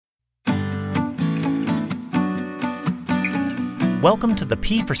Welcome to the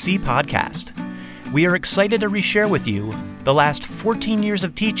P4C podcast. We are excited to reshare with you the last 14 years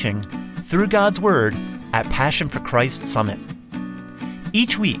of teaching through God's Word at Passion for Christ Summit.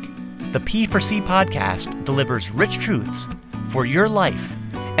 Each week, the P4C podcast delivers rich truths for your life,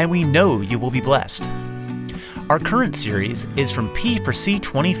 and we know you will be blessed. Our current series is from P4C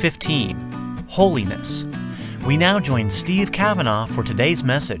 2015, Holiness. We now join Steve Kavanaugh for today's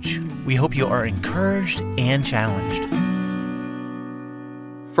message. We hope you are encouraged and challenged.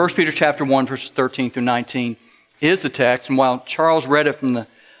 1 Peter chapter 1, verses 13 through 19 is the text. And while Charles read it from the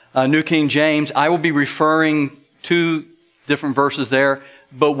New King James, I will be referring to different verses there,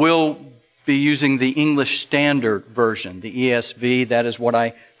 but we'll be using the English Standard Version, the ESV. That is what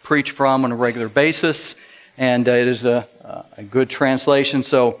I preach from on a regular basis, and it is a good translation.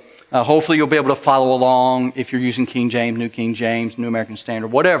 So hopefully you'll be able to follow along. If you're using King James, New American Standard,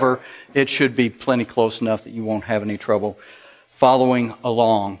 whatever, it should be plenty close enough that you won't have any trouble following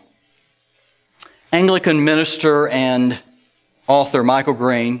along. Anglican minister and author Michael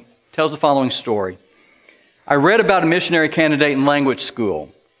Green tells the following story. I read about a missionary candidate in language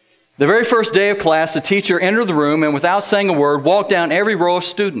school. The very first day of class, the teacher entered the room and without saying a word, walked down every row of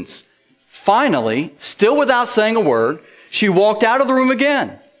students. Finally, still without saying a word, she walked out of the room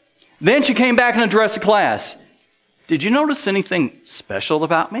again. Then she came back and addressed the class. "Did you notice anything special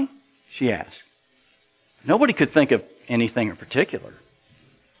about me?" she asked. Nobody could think of anything in particular.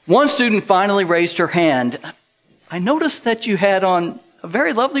 One student finally raised her hand. "I noticed that you had on a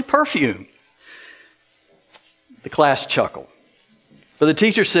very lovely perfume." The class chuckled. But the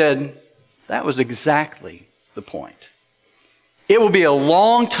teacher said, "That was exactly the point. It will be a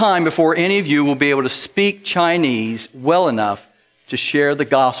long time before any of you will be able to speak Chinese well enough to share the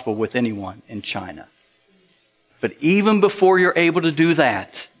gospel with anyone in China. But even before you're able to do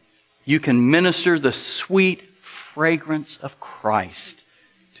that, you can minister the sweet fragrance of Christ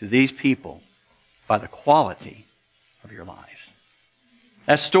to these people by the quality of your lives."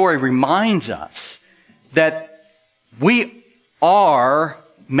 That story reminds us that we are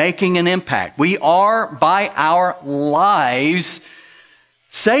making an impact. We are, by our lives,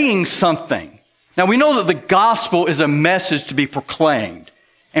 saying something. Now, we know that the gospel is a message to be proclaimed,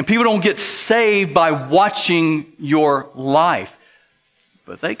 and people don't get saved by watching your life,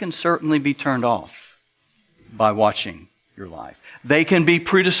 but they can certainly be turned off by watching your life. They can be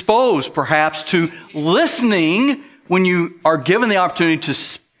predisposed, perhaps, to listening when you are given the opportunity to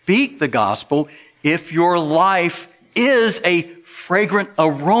speak the gospel if your life is a fragrant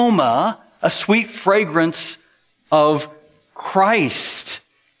aroma, a sweet fragrance of Christ.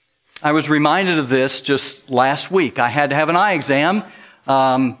 I was reminded of this just last week. I had to have an eye exam.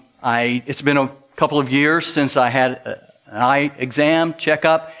 It's been a couple of years since I had an eye exam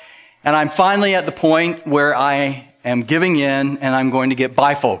checkup, and I'm finally at the point where I am giving in and I'm going to get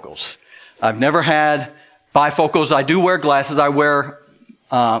bifocals. I've never had bifocals. I do wear glasses. I wear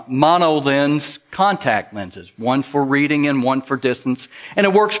monolens contact lenses, one for reading and one for distance, and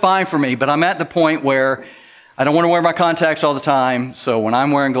it works fine for me, but I'm at the point where I don't want to wear my contacts all the time, so when I'm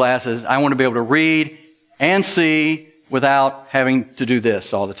wearing glasses, I want to be able to read and see without having to do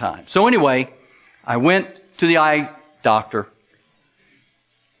this all the time. So anyway, I went to the eye doctor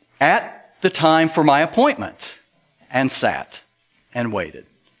at the time for my appointment and sat and waited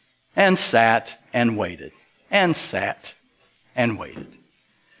and sat and waited and sat and waited.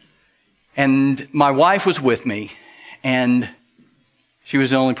 And my wife was with me, and she was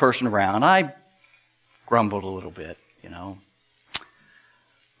the only person around. I grumbled a little bit,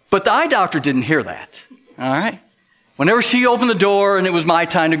 But the eye doctor didn't hear that, all right? Whenever she opened the door and it was my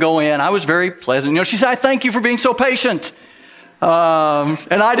time to go in, I was very pleasant. She said, "I thank you for being so patient."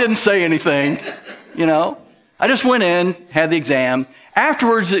 And I didn't say anything, I just went in, had the exam.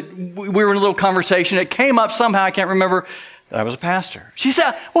 Afterwards, we were in a little conversation. It came up somehow, I can't remember, that I was a pastor. She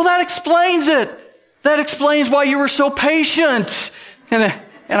said, "Well, that explains it. That explains why you were so patient." And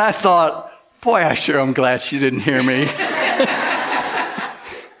I thought, boy, I sure am glad she didn't hear me.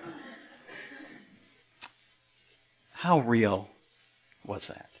 How real was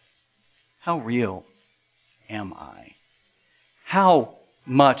that? How real am I? How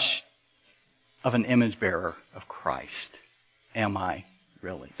much of an image bearer of Christ am I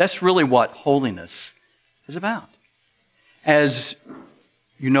really? That's really what holiness is about. As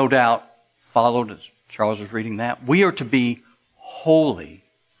you no doubt followed as Charles was reading that, we are to be holy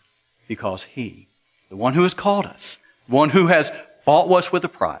because He, the one who has called us, the one who has bought us with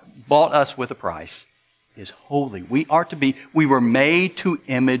a price, is holy. We were made to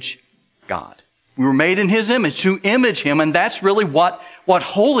image God. We were made in His image, to image Him, and that's really what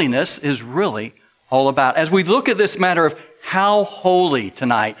holiness is really all about. As we look at this matter of how holy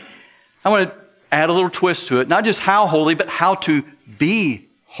tonight, I want to add a little twist to it. Not just how holy, but how to be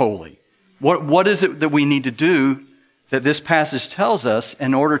holy. What is it that we need to do that this passage tells us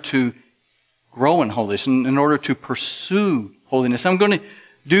in order to grow in holiness, in order to pursue holiness? I'm going to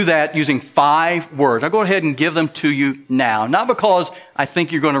do that using 5 words. I'll go ahead and give them to you now. Not because I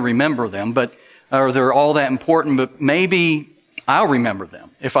think you're going to remember them, or they're all that important, but maybe I'll remember them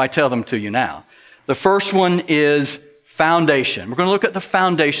if I tell them to you now. The first one is foundation. We're going to look at the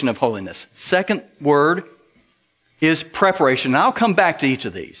foundation of holiness. Second word is preparation. And I'll come back to each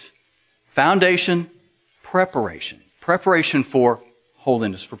of these. Foundation, preparation. Preparation for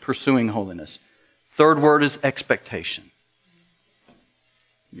holiness, for pursuing holiness. Third word is expectation.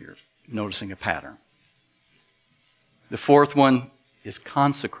 You're noticing a pattern. The fourth one is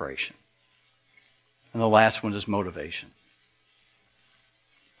consecration. And the last one is motivation.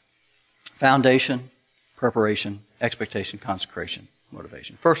 Foundation, preparation, expectation, consecration,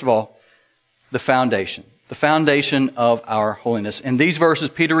 motivation. First of all, the foundation of our holiness. In these verses,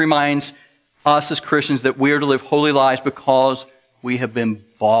 Peter reminds us as Christians that we are to live holy lives because we have been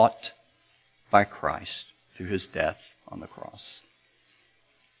bought by Christ through his death on the cross.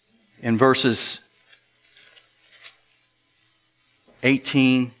 In verses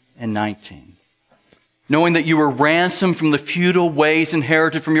 18 and 19, knowing that you were ransomed from the futile ways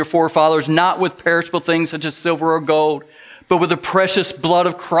inherited from your forefathers, not with perishable things such as silver or gold, but with the precious blood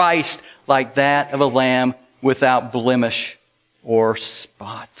of Christ, like that of a lamb without blemish or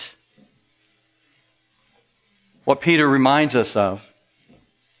spot. What Peter reminds us of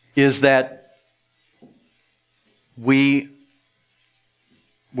is that we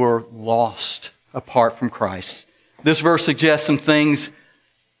were lost apart from Christ. This verse suggests some things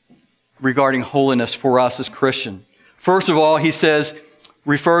regarding holiness for us as Christians. First of all, he says,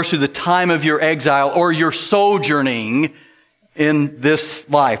 refers to the time of your exile or your sojourning in this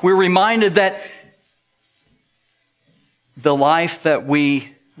life. We're reminded that the life that we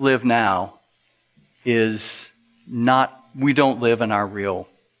live now is not, we don't live in our real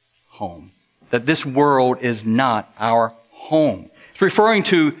home. That this world is not our home. It's referring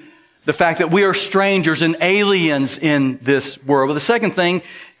to the fact that we are strangers and aliens in this world. But the second thing,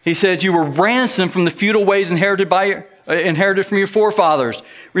 he says, you were ransomed from the futile ways inherited from your forefathers.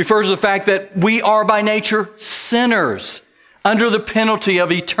 Refers to the fact that we are by nature sinners under the penalty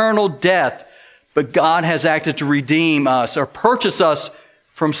of eternal death. But God has acted to redeem us or purchase us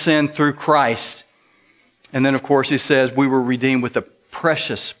from sin through Christ. And then, of course, he says we were redeemed with the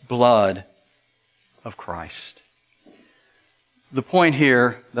precious blood of Christ. The point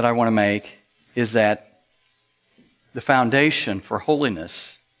here that I want to make is that the foundation for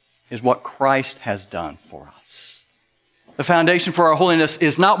holiness is what Christ has done for us. The foundation for our holiness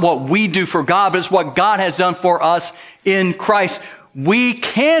is not what we do for God, but it's what God has done for us in Christ. We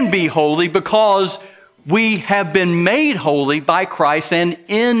can be holy because we have been made holy by Christ and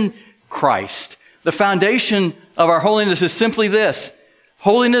in Christ. The foundation of our holiness is simply this.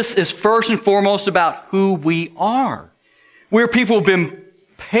 Holiness is first and foremost about who we are. We're people who've been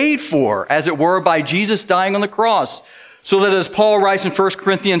paid for, as it were, by Jesus dying on the cross. So that as Paul writes in 1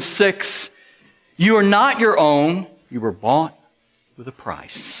 Corinthians 6, you are not your own, you were bought with a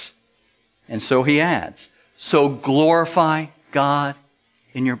price. And so he adds, so glorify God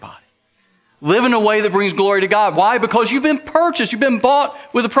in your body. Live in a way that brings glory to God. Why? Because you've been purchased, you've been bought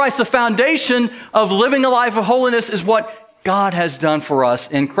with a price. The foundation of living a life of holiness is what God has done for us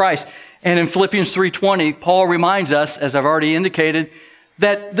in Christ. And in Philippians 3:20, Paul reminds us, as I've already indicated,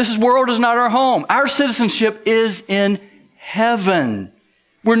 that this world is not our home. Our citizenship is in heaven.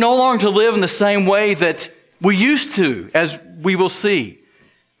 We're no longer to live in the same way that we used to, as we will see.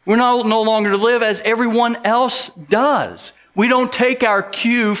 We're no longer to live as everyone else does. We don't take our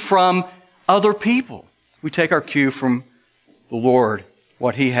cue from other people. We take our cue from the Lord,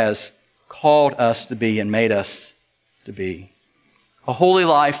 what He has called us to be and made us to be. A holy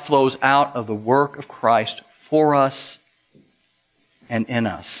life flows out of the work of Christ for us and in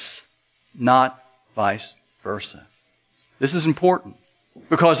us, not vice versa. This is important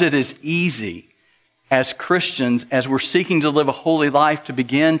because it is easy as Christians, as we're seeking to live a holy life, to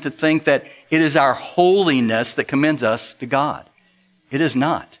begin to think that it is our holiness that commends us to God. It is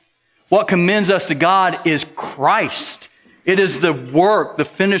not. What commends us to God is Christ. It is the work, the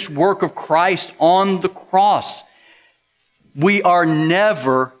finished work of Christ on the cross. We are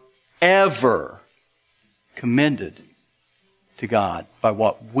never, ever commended to God by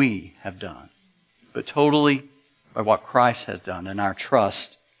what we have done, but totally by what Christ has done and our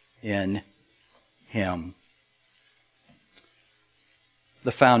trust in Him.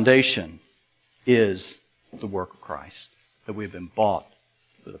 The foundation is the work of Christ, that we've been bought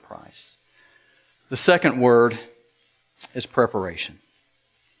with a price. The second word is preparation.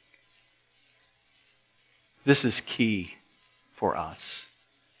 This is key for us.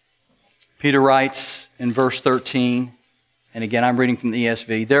 Peter writes in verse 13, and again I'm reading from the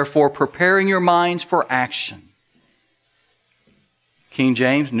ESV, therefore preparing your minds for action. King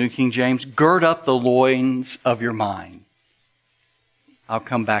James, New King James, gird up the loins of your mind. I'll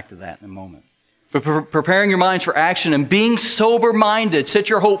come back to that in a moment. But preparing your minds for action and being sober-minded, set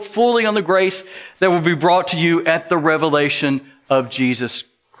your hope fully on the grace that will be brought to you at the revelation of Jesus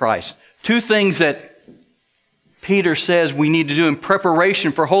Christ. Two things that Peter says we need to do in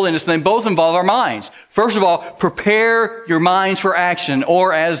preparation for holiness, and they both involve our minds. First of all, prepare your minds for action,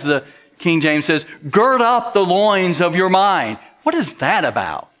 or as the King James says, gird up the loins of your mind. What is that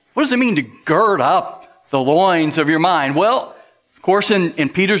about? What does it mean to gird up the loins of your mind? Well, of course, in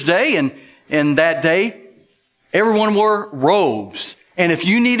Peter's day and in that day, everyone wore robes. And if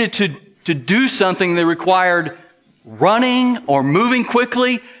you needed to do something that required running or moving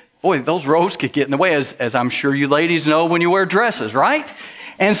quickly, boy, those robes could get in the way, as I'm sure you ladies know when you wear dresses, right?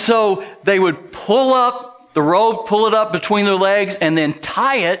 And so they would pull up the robe, pull it up between their legs, and then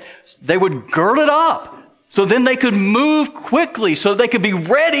tie it. They would gird it up. So then they could move quickly, so they could be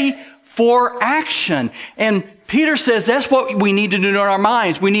ready for action. And Peter says that's what we need to do in our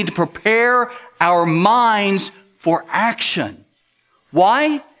minds. We need to prepare our minds for action.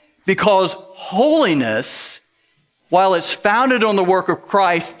 Why? Because holiness, while it's founded on the work of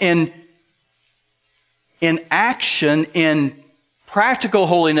Christ, in action, in practical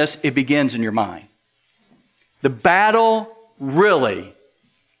holiness, it begins in your mind. The battle really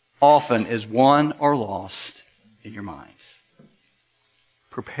often is won or lost in your minds.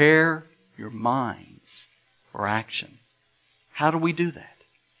 Prepare your minds for action. How do we do that?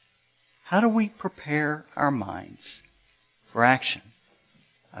 How do we prepare our minds for action?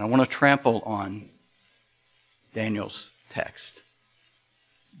 I don't want to trample on Daniel's text,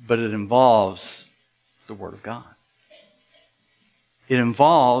 but it involves the Word of God. It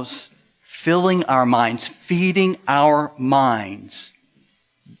involves filling our minds, feeding our minds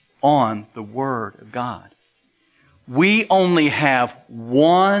on the Word of God. We only have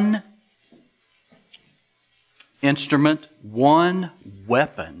one instrument, one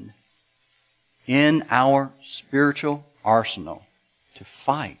weapon in our spiritual arsenal to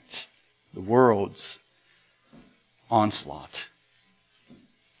fight the world's onslaught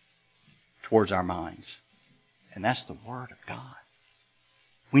towards our minds. And that's the Word of God.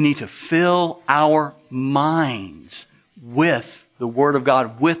 We need to fill our minds with the Word of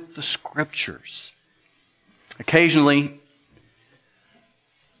God, with the Scriptures. Occasionally,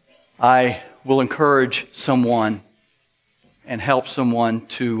 I will encourage someone and help someone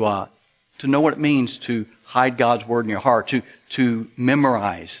to know what it means to hide God's Word in your heart, to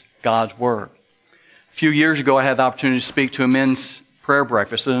memorize God's Word. A few years ago, I had the opportunity to speak to a men's prayer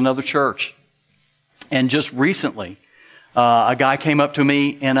breakfast at another church. And just recently, a guy came up to me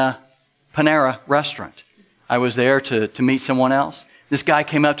in a Panera restaurant. I was there to meet someone else. This guy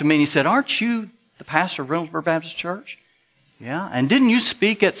came up to me and he said, "Aren't you the pastor of Reynoldsburg Baptist Church?" "Yeah." "And didn't you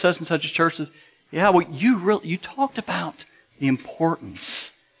speak at such and such a church?" "Yeah, well, you talked about the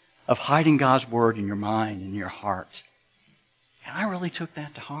importance of hiding God's Word in your mind and your heart." And I really took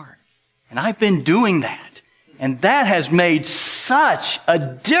that to heart. And I've been doing that. And that has made such a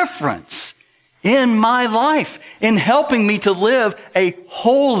difference in my life, in helping me to live a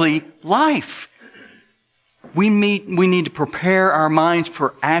holy life. We need to prepare our minds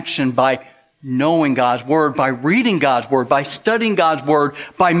for action by knowing God's Word, by reading God's Word, by studying God's Word,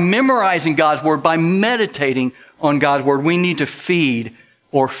 by memorizing God's Word, by meditating on God's Word. We need to feed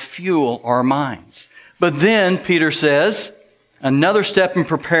or fuel our minds. But then, Peter says, another step in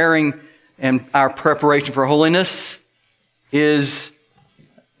preparing and our preparation for holiness is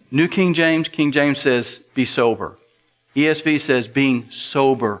New King James. King James says, be sober. ESV says, being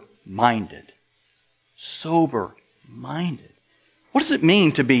sober-minded. Sober-minded. What does it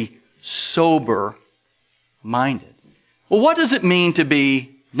mean to be sober-minded? Well, what does it mean to be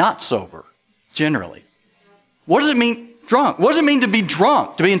not sober, generally? What does it mean drunk? What does it mean to be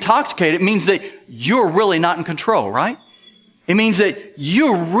drunk, to be intoxicated? It means that you're really not in control, right? It means that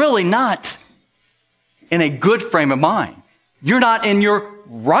you're really not in a good frame of mind. You're not in your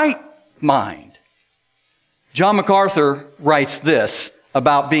right mind. John MacArthur writes this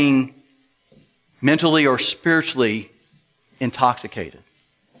about being mentally or spiritually intoxicated.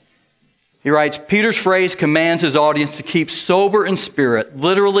 He writes, Peter's phrase commands his audience to keep sober in spirit,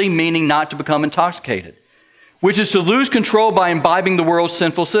 literally meaning not to become intoxicated. which is to lose control by imbibing the world's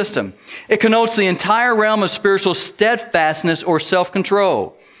sinful system. It connotes the entire realm of spiritual steadfastness or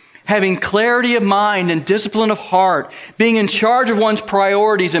self-control. Having clarity of mind and discipline of heart, being in charge of one's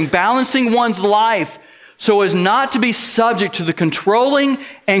priorities and balancing one's life so as not to be subject to the controlling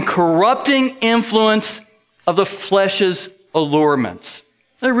and corrupting influence of the flesh's allurements.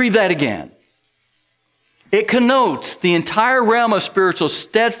 Let me read that again. It connotes the entire realm of spiritual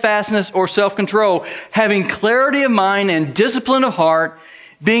steadfastness or self-control, having clarity of mind and discipline of heart,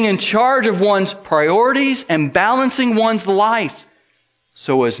 being in charge of one's priorities and balancing one's life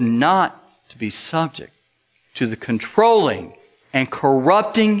so as not to be subject to the controlling and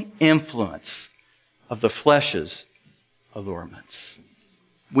corrupting influence of the flesh's allurements.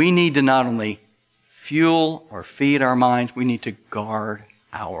 We need to not only fuel or feed our minds, we need to guard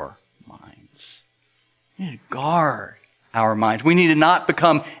our minds. We need to guard our minds. We need to not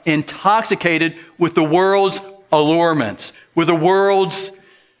become intoxicated with the world's allurements, with the world's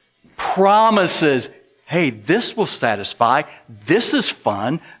promises. Hey, this will satisfy. This is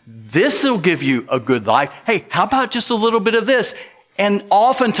fun. This will give you a good life. Hey, how about just a little bit of this? And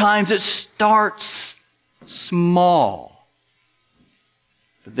oftentimes it starts small.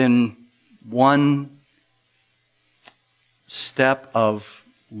 But then one step of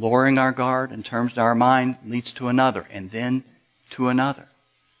lowering our guard in terms of our mind leads to another, and then to another.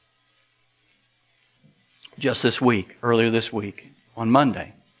 Just this week, earlier this week, on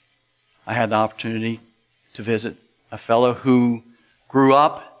Monday, I had the opportunity to visit a fellow who grew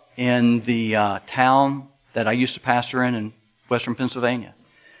up in the town that I used to pastor in western Pennsylvania.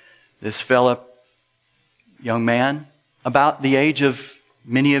 This fellow, young man, about the age of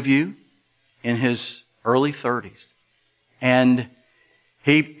many of you, in his early 30s. And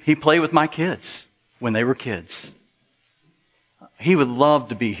he played with my kids when they were kids. He would love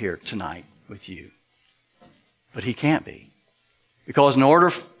to be here tonight with you. But he can't be. Because in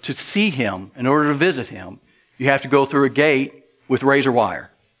order to see him, in order to visit him, you have to go through a gate with razor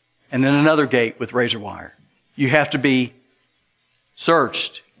wire. And then another gate with razor wire. You have to be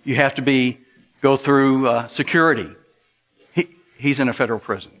searched. You have to go through security. He's in a federal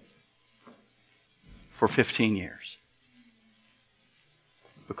prison for 15 years.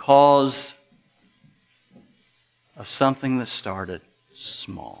 Because of something that started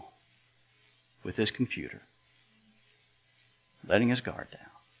small with his computer, letting his guard down.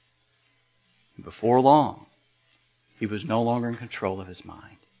 And before long, he was no longer in control of his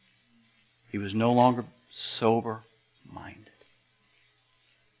mind. He was no longer sober-minded.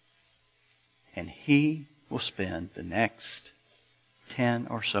 And he will spend the next 10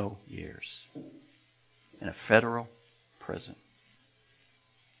 or so years in a federal prison.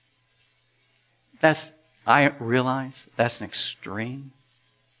 I realize that's an extreme,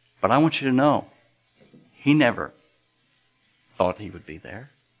 but I want you to know, he never thought he would be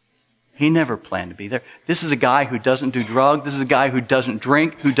there. He never planned to be there. This is a guy who doesn't do drugs. This is a guy who doesn't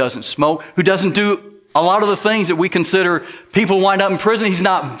drink, who doesn't smoke, who doesn't do a lot of the things that we consider people wind up in prison. He's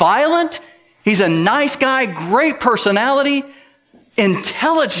not violent. He's a nice guy, great personality,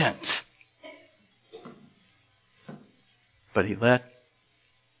 intelligent. But he let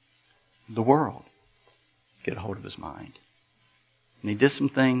the world get a hold of his mind. And he did some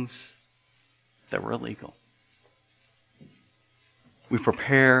things that were illegal. We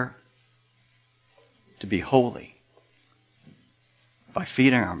prepare to be holy by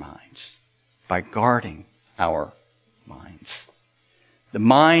feeding our minds, by guarding our minds. The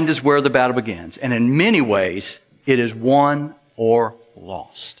mind is where the battle begins. And in many ways, it is won or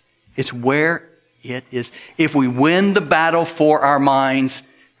lost. It's where it is. If we win the battle for our minds,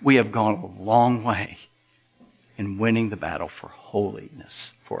 we have gone a long way in winning the battle for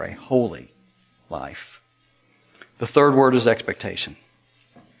holiness, for a holy life. The third word is expectation.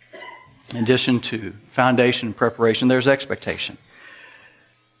 In addition to foundation and preparation, there's expectation.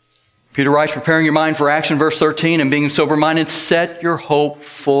 Peter writes, preparing your mind for action, verse 13, and being sober-minded, set your hope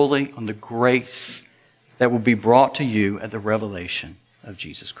fully on the grace that will be brought to you at the revelation of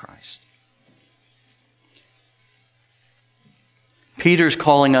Jesus Christ. Peter's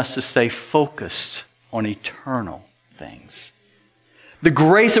calling us to stay focused on eternal things. The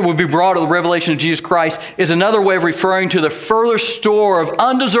grace that will be brought at the revelation of Jesus Christ is another way of referring to the further store of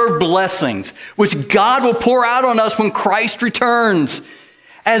undeserved blessings which God will pour out on us when Christ returns.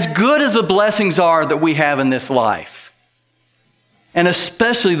 As good as the blessings are that we have in this life, and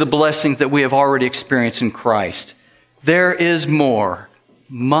especially the blessings that we have already experienced in Christ, there is more,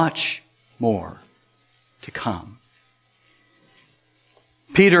 much more to come.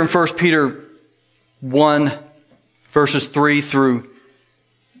 Peter in 1 Peter 1, verses 3 through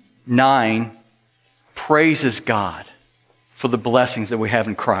 9, praises God for the blessings that we have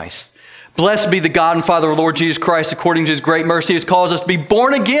in Christ. Blessed be the God and Father of our Lord Jesus Christ. According to His great mercy, He has caused us to be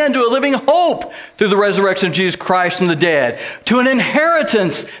born again to a living hope through the resurrection of Jesus Christ from the dead, to an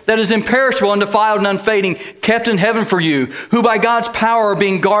inheritance that is imperishable, undefiled, and unfading, kept in heaven for you, who by God's power are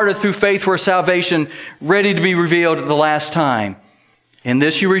being guarded through faith for a salvation ready to be revealed at the last time. In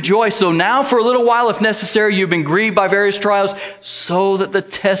this you rejoice, though now for a little while, if necessary, you've been grieved by various trials, so that the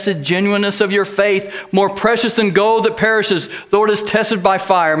tested genuineness of your faith, more precious than gold that perishes, though it is tested by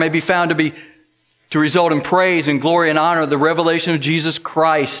fire, may be found to result in praise and glory and honor of the revelation of Jesus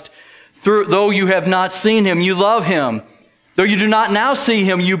Christ. Though you have not seen Him, you love Him. Though you do not now see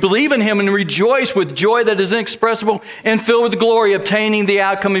Him, you believe in Him and rejoice with joy that is inexpressible and filled with glory, obtaining the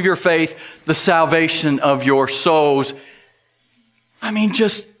outcome of your faith, the salvation of your souls. I mean,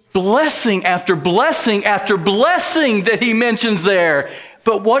 just blessing after blessing after blessing that he mentions there.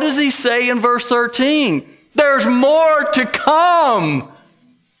 But what does he say in verse 13? There's more to come.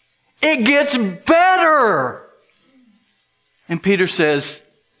 It gets better. And Peter says,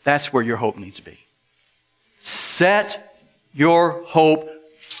 that's where your hope needs to be. Set your hope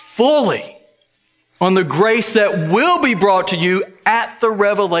fully on the grace that will be brought to you at the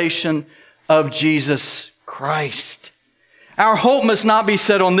revelation of Jesus Christ. Our hope must not be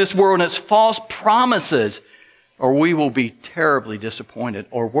set on this world and its false promises, or we will be terribly disappointed,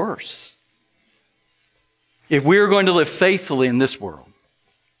 or worse. If we are going to live faithfully in this world,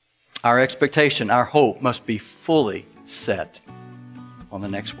 our expectation, our hope must be fully set on the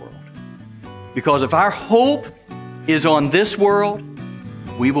next world. Because if our hope is on this world,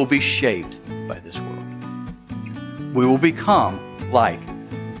 we will be shaped by this world. We will become like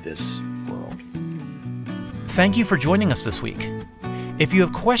this world. Thank you for joining us this week. If you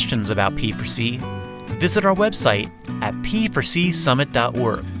have questions about P4C, visit our website at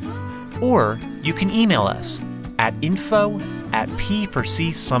p4csummit.org, or you can email us at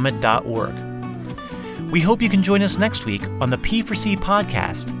info@p4csummit.org. We hope you can join us next week on the P4C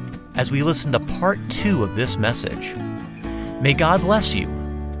podcast as we listen to part 2 of this message. May God bless you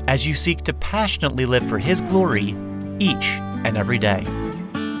as you seek to passionately live for His glory each and every day.